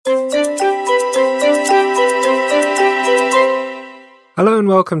Hello and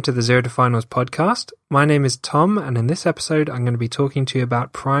welcome to the Zero to Finals podcast. My name is Tom, and in this episode I'm going to be talking to you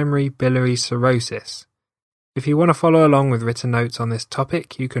about primary biliary cirrhosis. If you want to follow along with written notes on this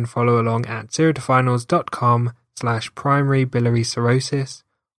topic, you can follow along at zerotofinals.com/primary biliary cirrhosis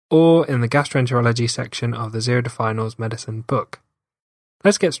or in the gastroenterology section of the Zero to Finals medicine book.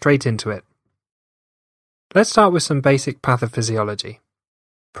 Let's get straight into it. Let's start with some basic pathophysiology.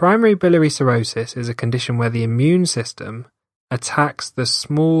 Primary biliary cirrhosis is a condition where the immune system attacks the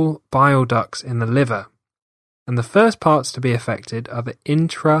small bile ducts in the liver, and the first parts to be affected are the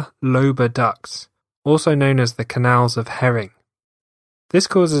intralobar ducts, also known as the canals of Herring. This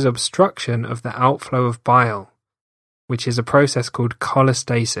causes obstruction of the outflow of bile, which is a process called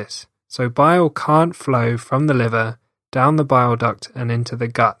cholestasis, so bile can't flow from the liver down the bile duct and into the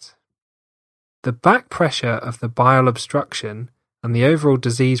gut. The back pressure of the bile obstruction and the overall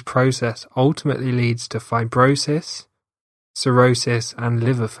disease process ultimately leads to fibrosis, cirrhosis, and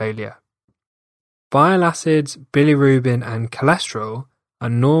liver failure. Bile acids, bilirubin, and cholesterol are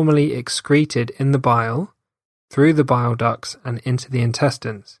normally excreted in the bile, through the bile ducts, and into the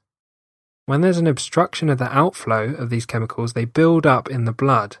intestines. When there's an obstruction of the outflow of these chemicals, they build up in the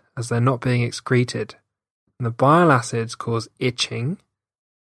blood as they're not being excreted. And the bile acids cause itching.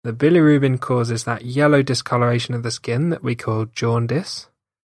 The bilirubin causes that yellow discoloration of the skin that we call jaundice.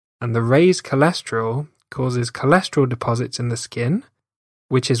 And the raised cholesterol causes cholesterol deposits in the skin,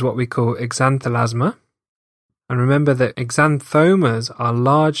 which is what we call exanthelasma. And remember that exanthomas are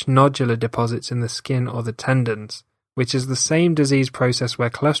large nodular deposits in the skin or the tendons, which is the same disease process where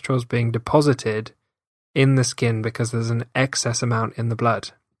cholesterol is being deposited in the skin because there's an excess amount in the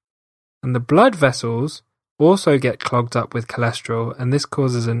blood. And the blood vessels also get clogged up with cholesterol, and this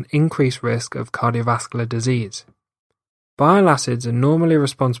causes an increased risk of cardiovascular disease. Bile acids are normally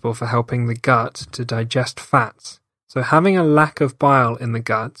responsible for helping the gut to digest fats, so having a lack of bile in the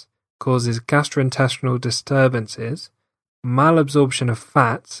gut causes gastrointestinal disturbances, malabsorption of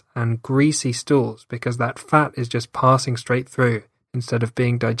fats, and greasy stools because that fat is just passing straight through instead of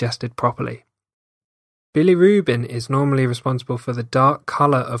being digested properly. Bilirubin is normally responsible for the dark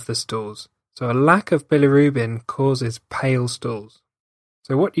colour of the stools, so a lack of bilirubin causes pale stools.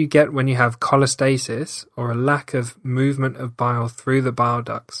 So what you get when you have cholestasis, or a lack of movement of bile through the bile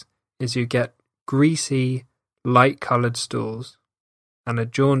ducts, is you get greasy, light-coloured stools and a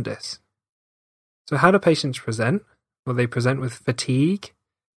jaundice. So how do patients present? Well, they present with fatigue,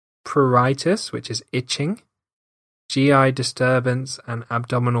 pruritus, which is itching, GI disturbance and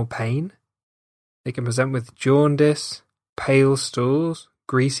abdominal pain. They can present with jaundice, pale stools,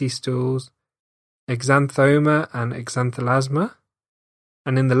 greasy stools, exanthoma and exanthelasma.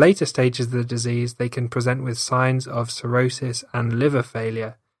 And in the later stages of the disease, they can present with signs of cirrhosis and liver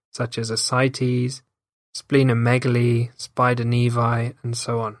failure, such as ascites, splenomegaly, spider nevi, and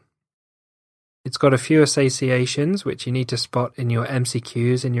so on. It's got a few associations which you need to spot in your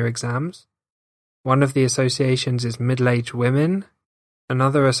MCQs in your exams. One of the associations is middle-aged women.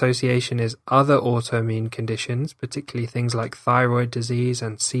 Another association is other autoimmune conditions, particularly things like thyroid disease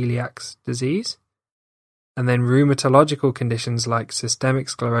and celiac disease. And then rheumatological conditions like systemic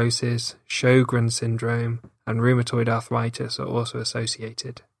sclerosis, Sjogren's syndrome, and rheumatoid arthritis are also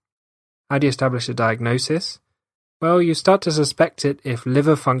associated. How do you establish a diagnosis? Well, you start to suspect it if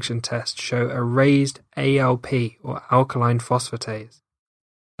liver function tests show a raised ALP, or alkaline phosphatase.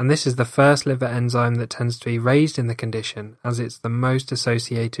 And this is the first liver enzyme that tends to be raised in the condition, as it's the most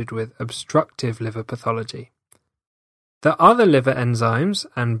associated with obstructive liver pathology. The other liver enzymes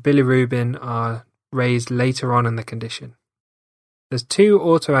and bilirubin are raised later on in the condition. There's two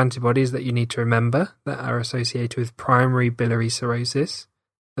autoantibodies that you need to remember that are associated with primary biliary cirrhosis.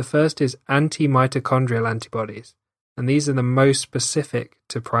 The first is anti-mitochondrial antibodies, and these are the most specific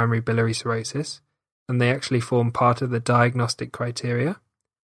to primary biliary cirrhosis, and they actually form part of the diagnostic criteria.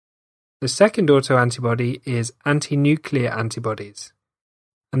 The second autoantibody is anti-nuclear antibodies,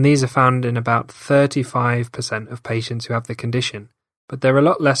 and these are found in about 35% of patients who have the condition, but they're a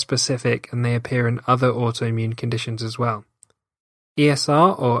lot less specific and they appear in other autoimmune conditions as well.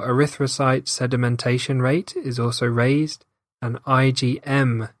 ESR, or erythrocyte sedimentation rate, is also raised, and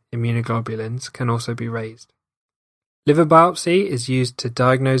IgM immunoglobulins can also be raised. Liver biopsy is used to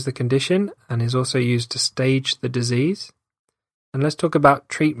diagnose the condition and is also used to stage the disease. And let's talk about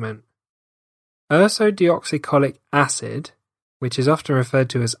treatment. Ursodeoxycholic acid, which is often referred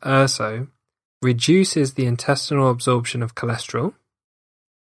to as URSO, reduces the intestinal absorption of cholesterol.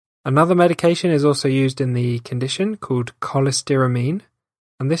 Another medication is also used in the condition called cholestyramine,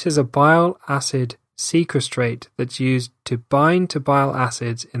 and this is a bile acid sequestrate that's used to bind to bile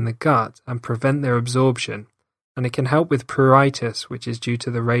acids in the gut and prevent their absorption, and it can help with pruritus, which is due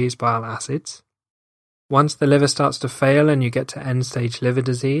to the raised bile acids. Once the liver starts to fail and you get to end-stage liver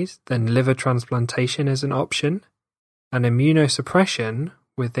disease, then liver transplantation is an option, and immunosuppression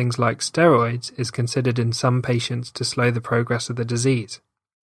with things like steroids is considered in some patients to slow the progress of the disease.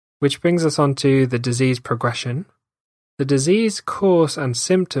 Which brings us on to the disease progression. The disease course and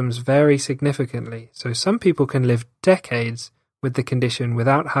symptoms vary significantly, so some people can live decades with the condition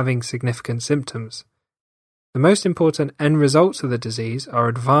without having significant symptoms. The most important end results of the disease are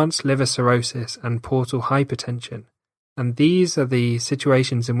advanced liver cirrhosis and portal hypertension, and these are the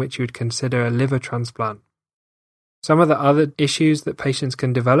situations in which you would consider a liver transplant. Some of the other issues that patients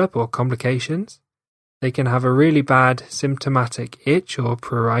can develop or complications, they can have a really bad symptomatic itch or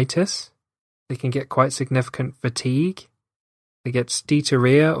pruritus, they can get quite significant fatigue, they get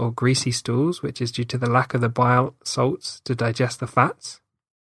steatorrhea or greasy stools, which is due to the lack of the bile salts to digest the fats.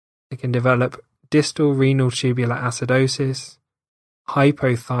 They can develop distal renal tubular acidosis,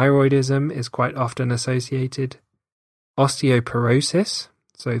 hypothyroidism is quite often associated, osteoporosis,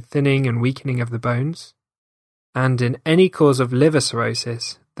 so thinning and weakening of the bones, and in any cause of liver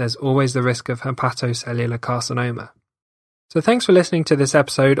cirrhosis, there's always the risk of hepatocellular carcinoma. So thanks for listening to this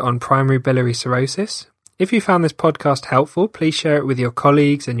episode on primary biliary cirrhosis. If you found this podcast helpful, please share it with your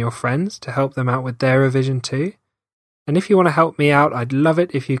colleagues and your friends to help them out with their revision too. And if you want to help me out, I'd love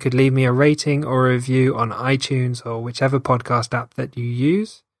it if you could leave me a rating or a review on iTunes or whichever podcast app that you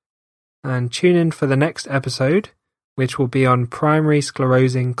use. And tune in for the next episode, which will be on primary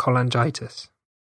sclerosing cholangitis.